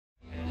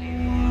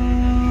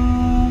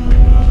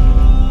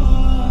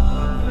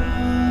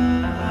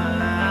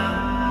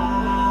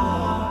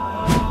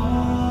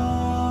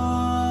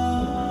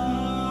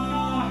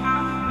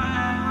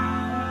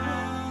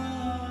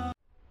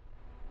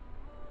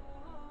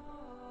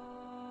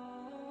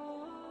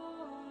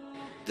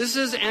This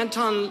is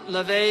Anton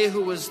LaVey,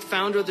 who was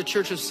founder of the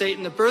Church of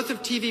Satan. The birth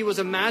of TV was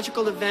a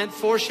magical event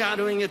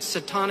foreshadowing its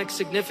satanic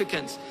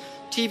significance.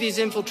 TV's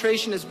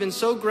infiltration has been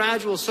so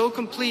gradual, so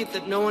complete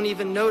that no one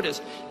even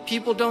noticed.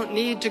 People don't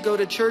need to go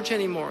to church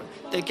anymore.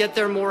 They get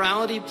their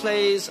morality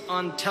plays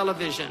on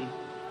television.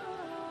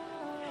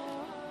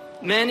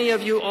 Many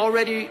of you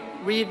already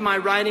read my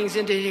writings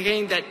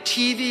indicating that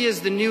TV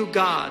is the new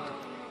God.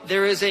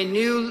 There is a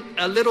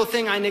little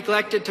thing I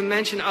neglected to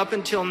mention up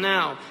until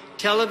now.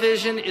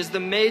 Television is the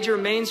major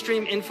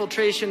mainstream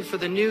infiltration for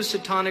the new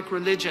satanic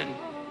religion.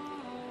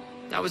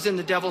 That was in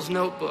the Devil's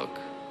Notebook.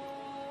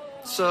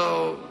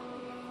 So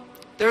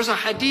there's a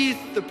hadith,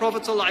 the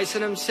Prophet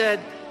ﷺ said,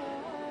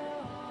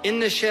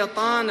 Inna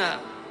shaytana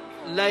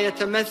la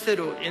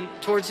yatamathalu.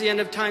 Towards the end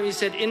of time he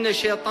said, Inna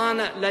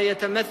shaytana la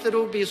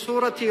yatamathalu bi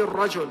surati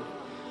ar-rajul.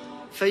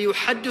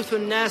 فيحدث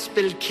الناس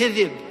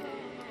بالكذب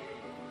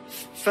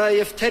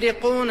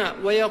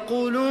فيفترقون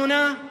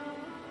ويقولون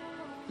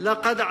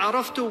لقد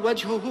عرفت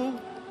وجهه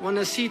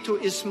ونسيت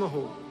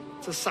اسمه.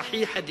 It's a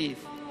sahih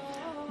hadith.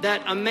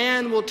 That a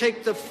man will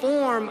take the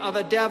form of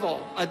a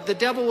devil. The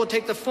devil will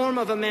take the form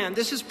of a man.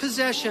 This is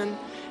possession,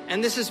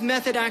 and this is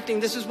method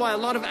acting. This is why a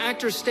lot of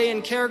actors stay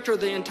in character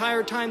the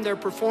entire time they're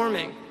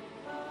performing.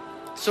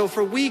 So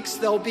for weeks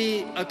they'll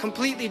be a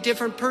completely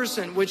different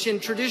person, which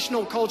in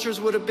traditional cultures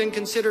would have been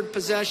considered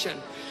possession.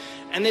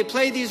 And they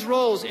play these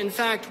roles. In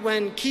fact,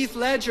 when Keith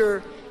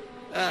Ledger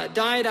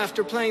died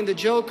after playing the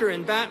Joker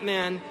in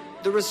Batman,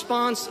 the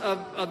response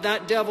of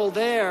that devil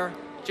there,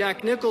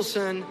 Jack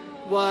Nicholson,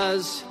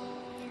 was,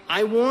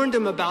 I warned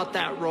him about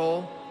that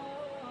role.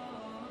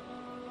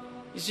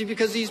 You see,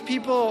 because these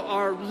people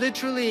are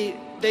literally,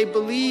 they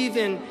believe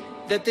in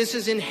that this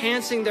is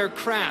enhancing their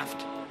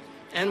craft.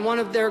 And one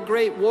of their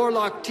great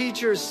warlock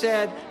teachers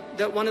said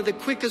that one of the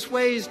quickest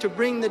ways to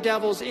bring the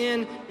devils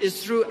in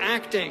is through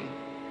acting.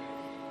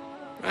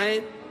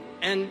 Right?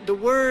 And the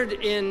word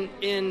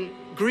in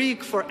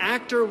Greek for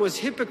actor was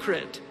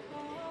hypocrite,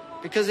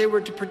 because they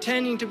were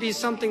pretending to be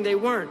something they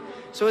weren't.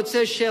 So it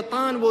says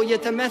shaitan will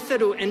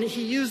yatamathalu, and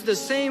he used the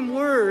same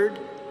word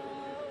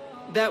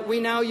that we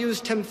now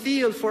use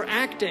tamthil for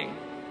acting,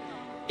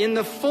 in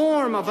the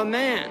form of a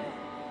man.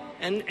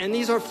 And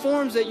these are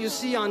forms that you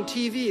see on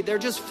TV. They're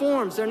just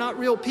forms. They're not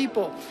real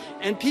people.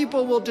 And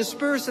people will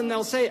disperse and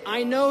they'll say,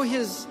 I know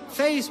his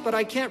face, but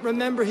I can't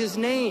remember his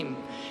name.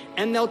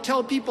 And they'll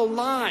tell people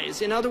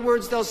lies. In other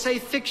words, they'll say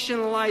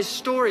fictionalized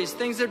stories,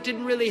 things that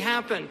didn't really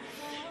happen.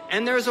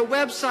 And there's a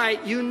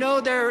website, you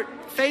know their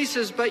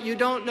faces, but you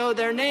don't know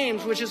their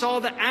names, which is all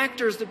the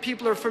actors that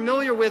people are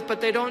familiar with, but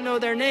they don't know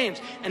their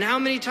names. And how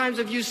many times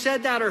have you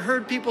said that or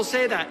heard people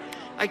say that?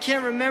 I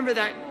can't remember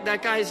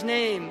that guy's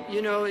name.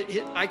 You know,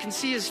 I can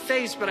see his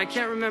face, but I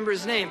can't remember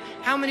his name.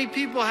 How many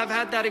people have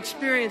had that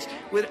experience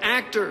with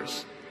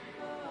actors?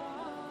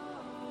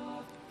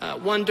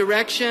 One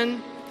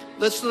Direction.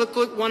 Let's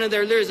look one of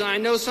their lyrics. And I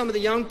know some of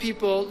the young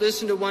people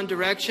listen to One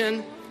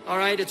Direction. All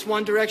right, it's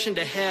One Direction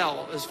to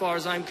hell, as far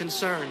as I'm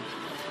concerned.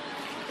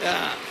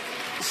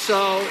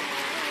 So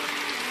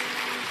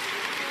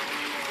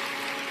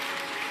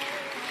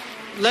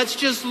let's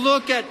just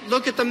look at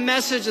the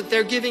message that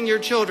they're giving your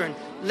children.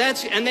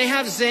 And they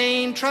have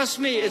Zayn. Trust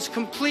me, it's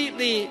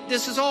completely,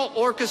 this is all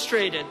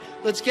orchestrated.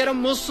 Let's get a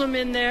Muslim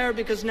in there,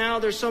 because now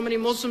there's so many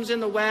Muslims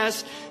in the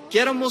West.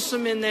 Get a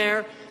Muslim in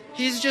there.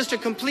 He's just a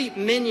complete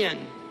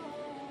minion.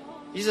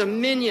 He's a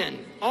minion.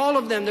 All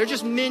of them, they're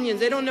just minions.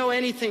 They don't know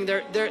anything.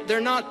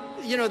 They're not,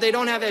 you know, they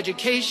don't have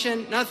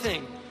education,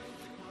 nothing.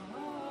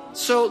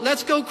 So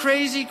let's go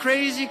crazy,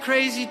 crazy,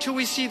 crazy till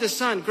we see the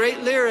sun.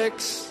 Great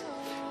lyrics.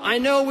 I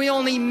know we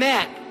only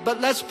met, but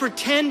let's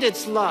pretend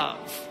it's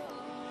love.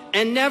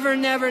 And never,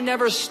 never,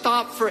 never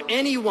stop for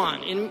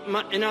anyone.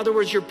 In other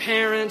words, your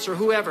parents or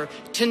whoever.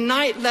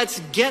 Tonight, let's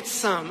get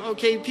some.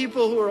 Okay,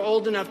 people who are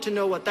old enough to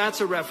know what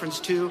that's a reference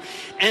to.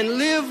 And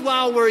live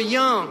while we're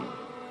young.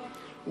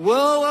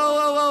 Whoa, whoa,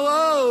 whoa, whoa,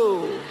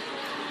 whoa.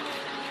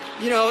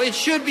 You know, it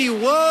should be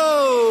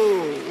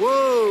whoa,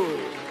 whoa.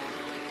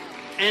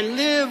 And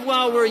live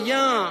while we're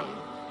young.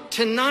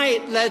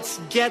 Tonight, let's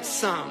get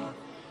some.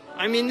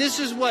 I mean, this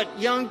is what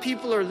young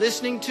people are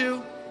listening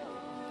to.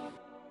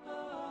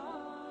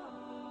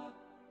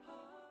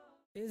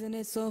 Isn't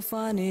it so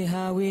funny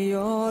how we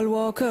all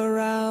walk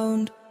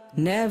around,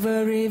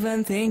 never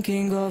even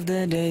thinking of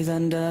the days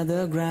under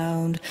the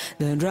ground,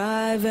 the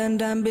drive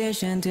and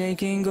ambition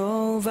taking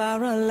over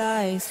our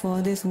lives.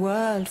 For this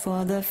world,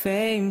 for the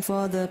fame,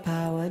 for the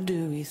power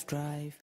do we strive.